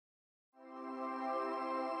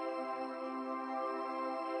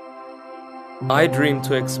I dream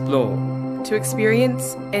to explore, to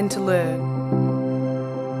experience and to learn,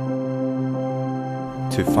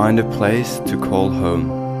 to find a place to call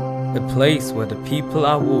home, a place where the people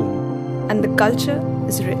are warm and the culture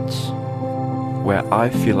is rich, where I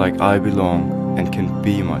feel like I belong and can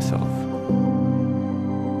be myself,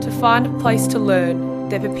 to find a place to learn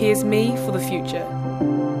that prepares me for the future,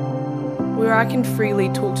 where I can freely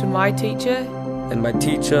talk to my teacher and my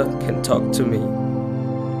teacher can talk to me,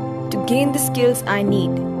 to gain the skills I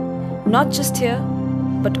need, not just here,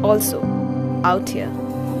 but also out here.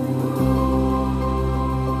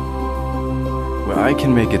 Where I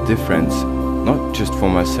can make a difference, not just for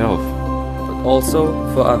myself, but also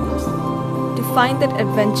for others. To find that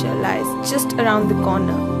adventure lies just around the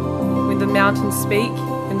corner. when the mountains speak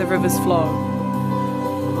and the rivers flow.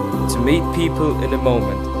 To meet people in a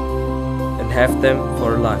moment and have them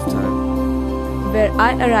for a lifetime. Where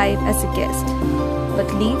I arrive as a guest,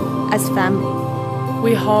 but leave as family.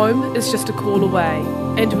 Where home is just a call away,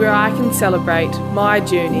 and where I can celebrate my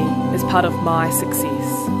journey as part of my success.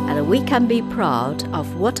 And we can be proud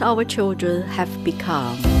of what our children have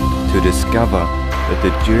become. to discover that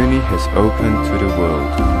the journey has opened to the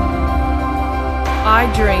world. I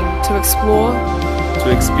dream to explore, To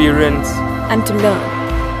experience And to learn.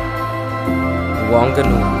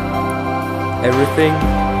 Whanganui, everything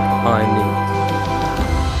I need.